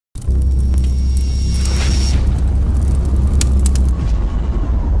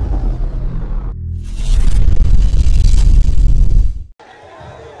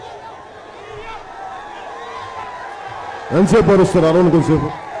ఎంతసేపు పరుస్తారు అరవని కొంచెంసేపు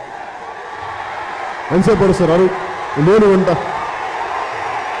ఎంతసేపు పరుస్తారు అరు నేను వంట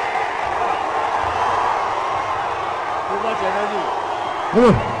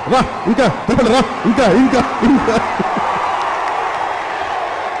రా ఇంకా తిప్పండి రా ఇంకా ఇంకా ఇంకా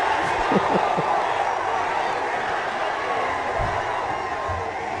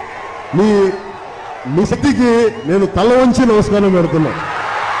మీ శక్తికి నేను తల వంచి నమస్కారం పెడుతున్నా.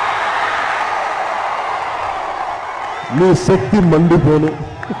 మీ శక్తి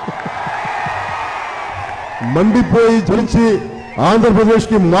మండిపోయి జ్వలించి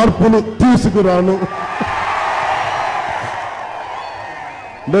ఆంధ్రప్రదేశ్కి మార్పును తీసుకురాను.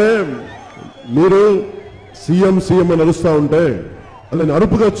 అంటే మీరు సీఎం అని అరుస్తూ ఉంటే అది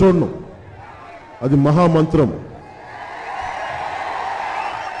అరుపుగా చూడను, అది మహామంత్రం.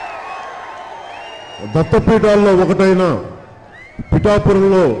 దత్తపీఠాల్లో ఒకటైన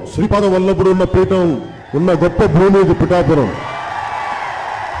పిఠాపురంలో శ్రీపాద వల్లభుడు ఉన్న పీఠం ఉన్న గొప్ప భూమి ఇది పిఠాపురం.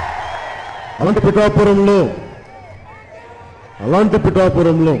 అలాంటి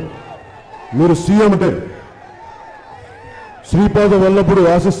పిఠాపురంలో మీరు సీఎం అంటే శ్రీపాద వల్లభుడు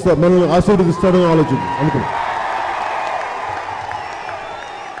మనల్ని ఆశీర్వదిస్తాడని అనుకో.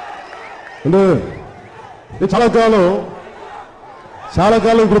 అంటే చాలా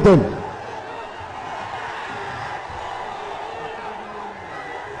కాలం క్రితం